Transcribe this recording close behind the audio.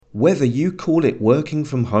Whether you call it working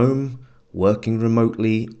from home, working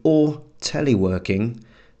remotely, or teleworking,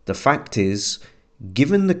 the fact is,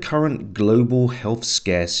 given the current global health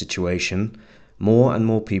scare situation, more and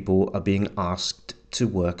more people are being asked to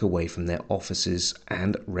work away from their offices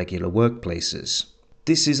and regular workplaces.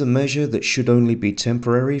 This is a measure that should only be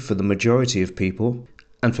temporary for the majority of people,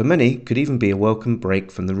 and for many could even be a welcome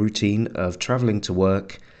break from the routine of travelling to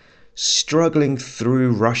work, struggling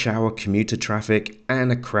through rush hour commuter traffic and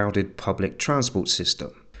a crowded public transport system.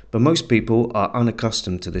 But most people are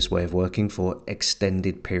unaccustomed to this way of working for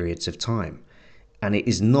extended periods of time, and it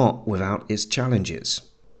is not without its challenges.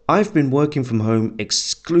 I've been working from home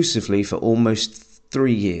exclusively for almost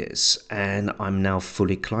 3 years, and I'm now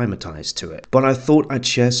fully climatized to it. But I thought I'd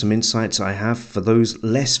share some insights I have for those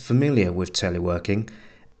less familiar with teleworking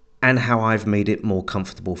and how I've made it more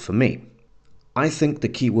comfortable for me. I think the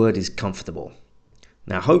key word is comfortable.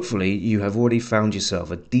 Now, hopefully, you have already found yourself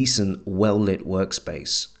a decent, well-lit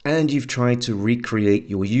workspace, and you've tried to recreate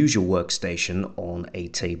your usual workstation on a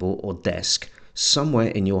table or desk somewhere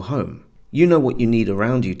in your home. You know what you need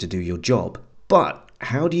around you to do your job, but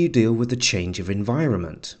how do you deal with the change of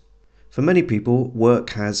environment? For many people,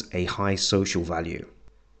 work has a high social value.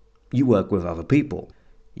 You work with other people.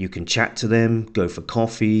 You can chat to them, go for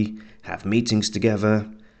coffee, have meetings together,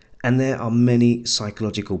 and there are many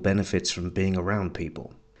psychological benefits from being around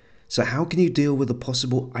people. So how can you deal with the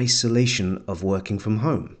possible isolation of working from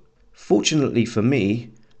home? Fortunately for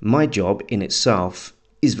me, my job in itself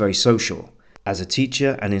is very social. As a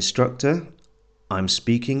teacher and instructor, I'm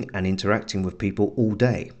speaking and interacting with people all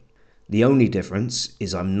day. The only difference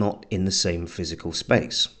is I'm not in the same physical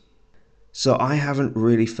space. So I haven't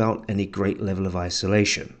really felt any great level of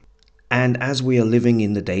isolation. And as we are living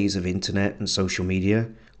in the days of internet and social media,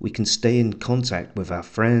 we can stay in contact with our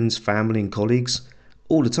friends, family and colleagues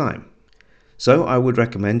all the time. So I would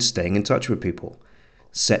recommend staying in touch with people.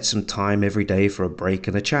 Set some time every day for a break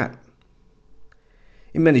and a chat.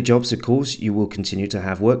 In many jobs, of course, you will continue to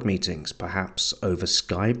have work meetings, perhaps over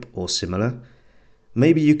Skype or similar.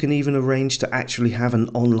 Maybe you can even arrange to actually have an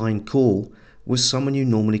online call with someone you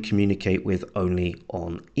normally communicate with only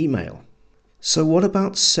on email. So what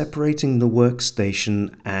about separating the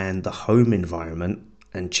workstation and the home environment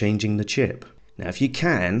and changing the chip? Now, if you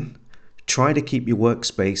can, try to keep your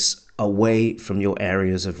workspace away from your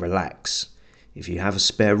areas of relax. If you have a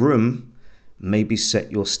spare room, maybe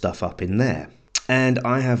set your stuff up in there. And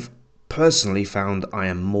I have personally found I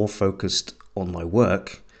am more focused on my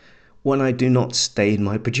work when I do not stay in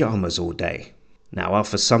my pajamas all day. Now, while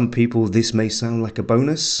for some people this may sound like a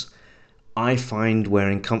bonus, I find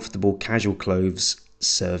wearing comfortable casual clothes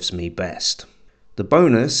serves me best. The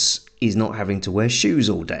bonus is not having to wear shoes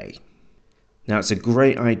all day. Now, it's a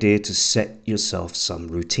great idea to set yourself some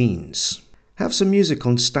routines. Have some music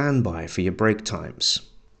on standby for your break times.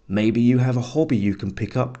 Maybe you have a hobby you can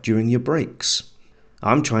pick up during your breaks.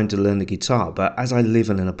 I'm trying to learn the guitar, but as I live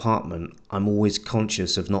in an apartment, I'm always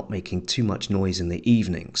conscious of not making too much noise in the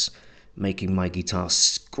evenings, making my guitar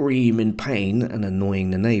scream in pain and annoying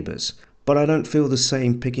the neighbors. But I don't feel the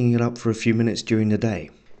same picking it up for a few minutes during the day.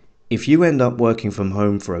 If you end up working from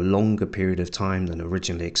home for a longer period of time than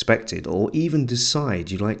originally expected, or even decide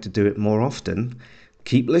you'd like to do it more often,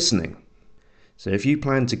 keep listening. So if you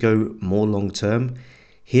plan to go more long term,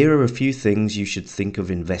 here are a few things you should think of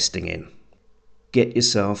investing in. Get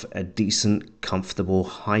yourself a decent, comfortable,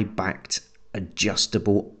 high-backed,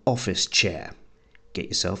 adjustable office chair. Get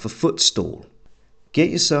yourself a footstool. Get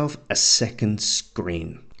yourself a second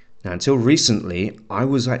screen. Now, until recently, I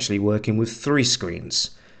was actually working with 3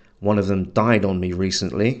 screens. One of them died on me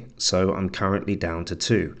recently, so I'm currently down to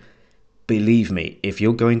 2. Believe me, if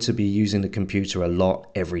you're going to be using the computer a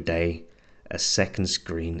lot every day, a second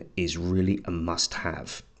screen is really a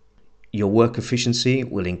must-have. Your work efficiency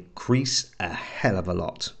will increase a hell of a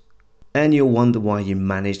lot. And you'll wonder why you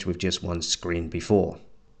managed with just one screen before.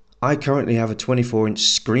 I currently have a 24-inch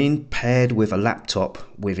screen paired with a laptop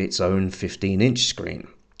with its own 15-inch screen.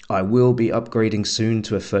 I will be upgrading soon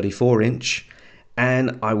to a 34-inch,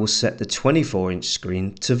 and I will set the 24-inch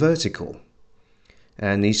screen to vertical.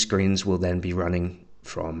 And these screens will then be running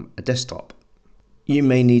from a desktop. You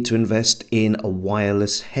may need to invest in a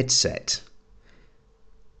wireless headset.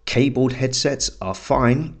 Cabled headsets are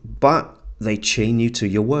fine, but they chain you to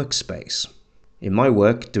your workspace. In my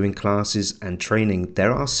work, doing classes and training,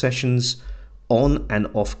 there are sessions on and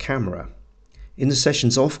off camera. In the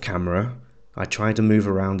sessions off camera, I try to move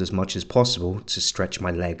around as much as possible to stretch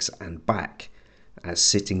my legs and back, as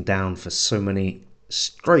sitting down for so many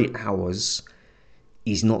straight hours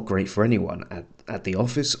is not great for anyone at the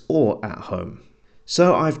office or at home.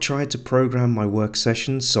 So I've tried to program my work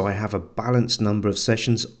sessions so I have a balanced number of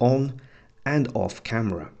sessions on and off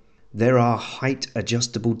camera. There are height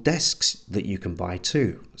adjustable desks that you can buy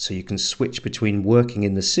too, so you can switch between working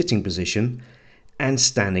in the sitting position and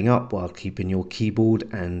standing up while keeping your keyboard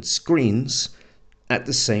and screens at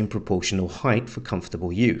the same proportional height for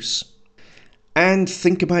comfortable use. And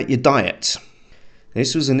think about your diet.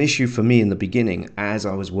 This was an issue for me in the beginning as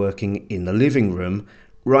I was working in the living room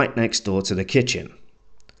right next door to the kitchen.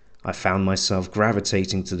 I found myself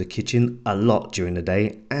gravitating to the kitchen a lot during the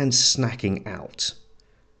day and snacking out.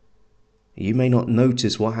 You may not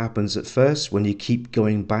notice what happens at first when you keep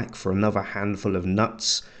going back for another handful of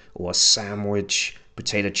nuts or a sandwich,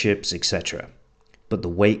 potato chips, etc. But the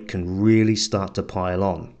weight can really start to pile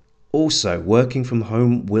on. Also, working from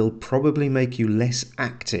home will probably make you less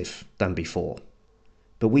active than before.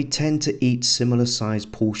 But we tend to eat similar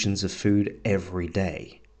sized portions of food every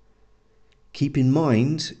day. Keep in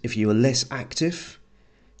mind, if you are less active,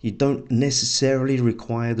 you don't necessarily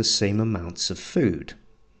require the same amounts of food.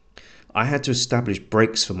 I had to establish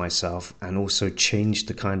breaks for myself and also change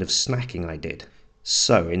the kind of snacking I did.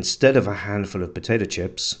 So instead of a handful of potato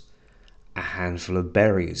chips, a handful of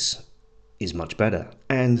berries is much better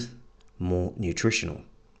and more nutritional.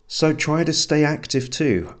 So try to stay active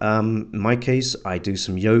too. In my case, I do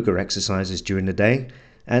some yoga exercises during the day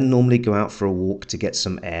and normally go out for a walk to get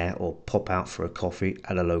some air or pop out for a coffee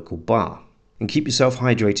at a local bar. And keep yourself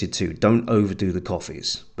hydrated too. Don't overdo the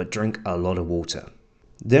coffees, but drink a lot of water.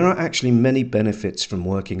 There are actually many benefits from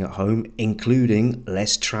working at home, including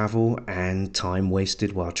less travel and time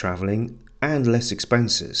wasted while traveling and less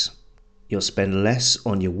expenses. You'll spend less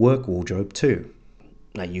on your work wardrobe too.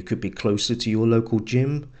 Now you could be closer to your local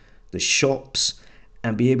gym, the shops,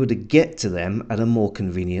 and be able to get to them at a more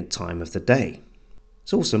convenient time of the day.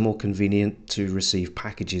 It's also more convenient to receive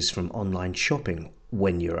packages from online shopping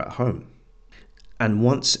when you're at home. And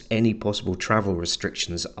once any possible travel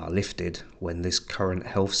restrictions are lifted, when this current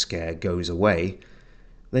health scare goes away,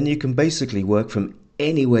 then you can basically work from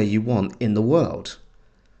anywhere you want in the world,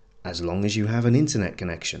 as long as you have an internet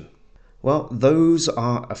connection. Well, those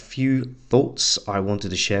are a few thoughts I wanted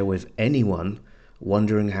to share with anyone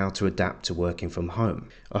wondering how to adapt to working from home.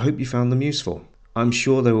 I hope you found them useful. I'm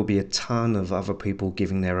sure there will be a ton of other people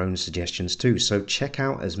giving their own suggestions too, so check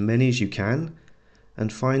out as many as you can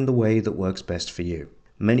and find the way that works best for you.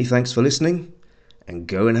 Many thanks for listening, and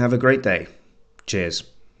go and have a great day. Cheers.